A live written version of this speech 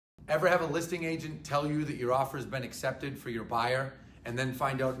Ever have a listing agent tell you that your offer has been accepted for your buyer and then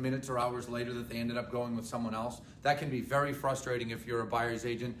find out minutes or hours later that they ended up going with someone else? That can be very frustrating if you're a buyer's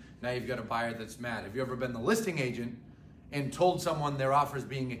agent. Now you've got a buyer that's mad. Have you ever been the listing agent and told someone their offer is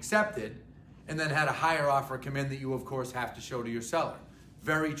being accepted and then had a higher offer come in that you, of course, have to show to your seller?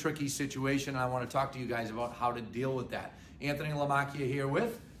 Very tricky situation, and I want to talk to you guys about how to deal with that. Anthony Lamacchia here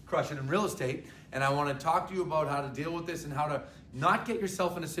with Crush It in Real Estate, and I want to talk to you about how to deal with this and how to not get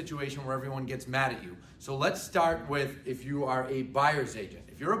yourself in a situation where everyone gets mad at you. So let's start with if you are a buyer's agent.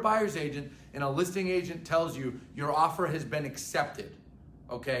 If you're a buyer's agent and a listing agent tells you your offer has been accepted,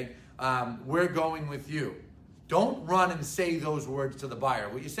 okay, we're going with you. Don't run and say those words to the buyer.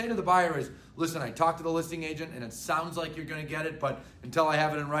 What you say to the buyer is, listen, I talked to the listing agent and it sounds like you're going to get it, but until I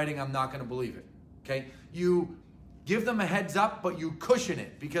have it in writing, I'm not going to believe it, okay? You give them a heads up, but you cushion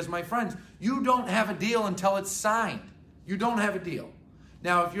it because, my friends, you don't have a deal until it's signed. You don't have a deal.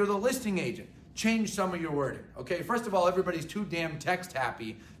 Now, if you're the listing agent, change some of your wording, okay? First of all, everybody's too damn text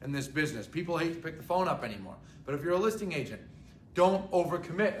happy in this business. People hate to pick the phone up anymore. But if you're a listing agent, don't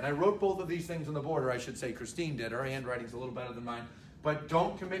overcommit. And I wrote both of these things on the board, or I should say Christine did. Her handwriting's a little better than mine. But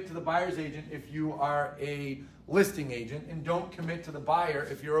don't commit to the buyer's agent if you are a listing agent, and don't commit to the buyer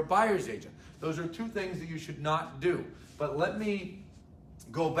if you're a buyer's agent. Those are two things that you should not do. But let me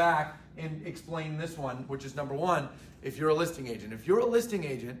go back and explain this one, which is number one, if you're a listing agent. If you're a listing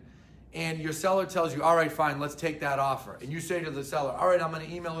agent and your seller tells you, all right, fine, let's take that offer. And you say to the seller, all right, I'm going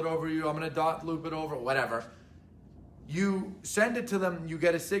to email it over to you. I'm going to dot loop it over, whatever. You send it to them, you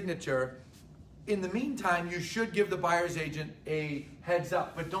get a signature. In the meantime, you should give the buyer's agent a heads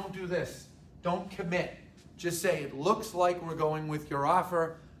up, but don't do this. Don't commit. Just say, it looks like we're going with your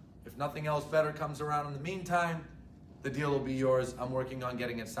offer. If nothing else better comes around in the meantime, the deal will be yours. I'm working on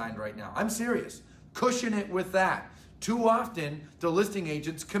getting it signed right now. I'm serious. Cushion it with that. Too often, the listing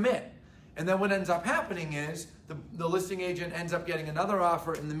agents commit. And then what ends up happening is the listing agent ends up getting another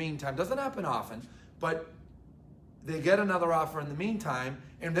offer in the meantime. Doesn't happen often, but they get another offer in the meantime,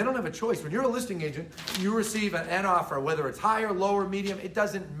 and they don't have a choice. When you're a listing agent, you receive an offer, whether it's higher, lower, medium, it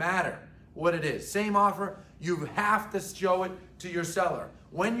doesn't matter what it is. Same offer, you have to show it to your seller.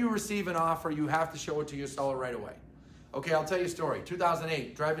 When you receive an offer, you have to show it to your seller right away. Okay, I'll tell you a story.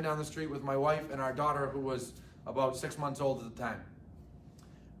 2008, driving down the street with my wife and our daughter, who was about 6 months old at the time.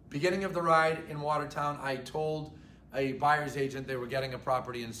 Beginning of the ride in Watertown, I told a buyer's agent they were getting a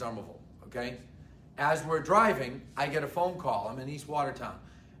property in Somerville, okay? As we're driving, I get a phone call. I'm in East Watertown.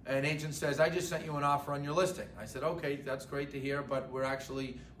 An agent says, I just sent you an offer on your listing. I said, okay, that's great to hear, but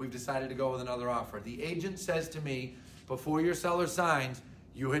we've decided to go with another offer. The agent says to me, before your seller signs,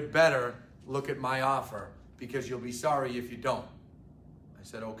 you had better look at my offer because you'll be sorry if you don't. I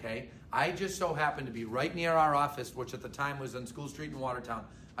said, okay. I just so happened to be right near our office, which at the time was on School Street in Watertown.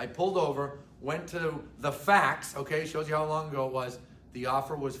 I pulled over, went to the fax, okay, shows you how long ago it was. The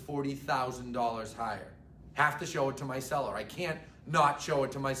offer was $40,000 higher. Have to show it to my seller. I can't not show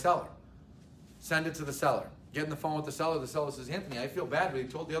it to my seller. Send it to the seller. Get in the phone with the seller. The seller says, Anthony, I feel bad. We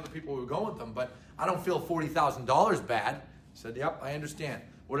told the other people we were going with them, but I don't feel $40,000 bad. I said, yep, I understand.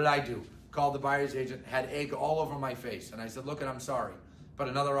 What did I do? Called the buyer's agent, had egg all over my face. And I said, look, I'm sorry. But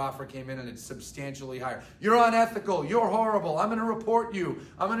another offer came in and it's substantially higher. You're unethical. You're horrible. I'm going to report you.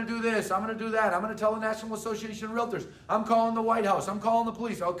 I'm going to do this. I'm going to do that. I'm going to tell the National Association of Realtors. I'm calling the White House. I'm calling the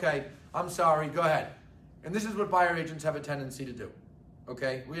police. Okay, I'm sorry. Go ahead. And this is what buyer agents have a tendency to do.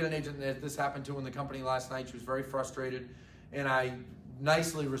 Okay, we had an agent that this happened to in the company last night. She was very frustrated. And I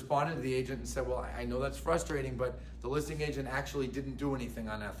nicely responded to the agent and said, well, I know that's frustrating, but the listing agent actually didn't do anything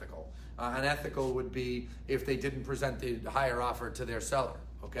unethical. Unethical would be if they didn't present the higher offer to their seller,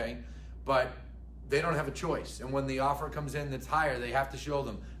 okay? But they don't have a choice. And when the offer comes in that's higher, they have to show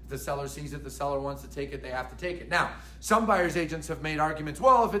them. If the seller sees it, the seller wants to take it, they have to take it. Now, some buyer's agents have made arguments,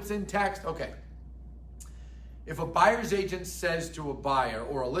 well, if it's in text, okay. If a buyer's agent says to a buyer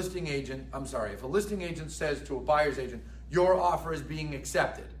or a listing agent, if a listing agent says to a buyer's agent, your offer is being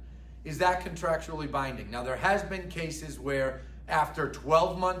accepted, is that contractually binding? Now, there has been cases where after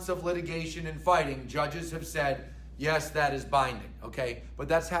 12 months of litigation and fighting, judges have said, yes, that is binding, okay? But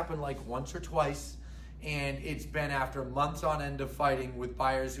that's happened like once or twice, and it's been after months on end of fighting with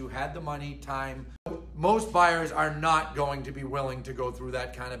buyers who had the money, time. Most buyers are not going to be willing to go through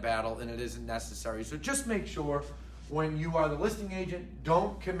that kind of battle, and it isn't necessary. So just make sure when you are the listing agent,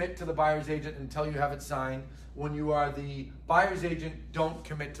 don't commit to the buyer's agent until you have it signed. When you are the buyer's agent, don't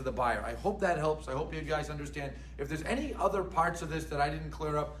commit to the buyer. I hope that helps. I hope you guys understand. If there's any other parts of this that I didn't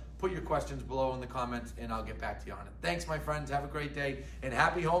clear up, put your questions below in the comments and I'll get back to you on it. Thanks, my friends. Have a great day and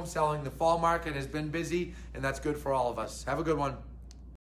happy home selling. The fall market has been busy and that's good for all of us. Have a good one.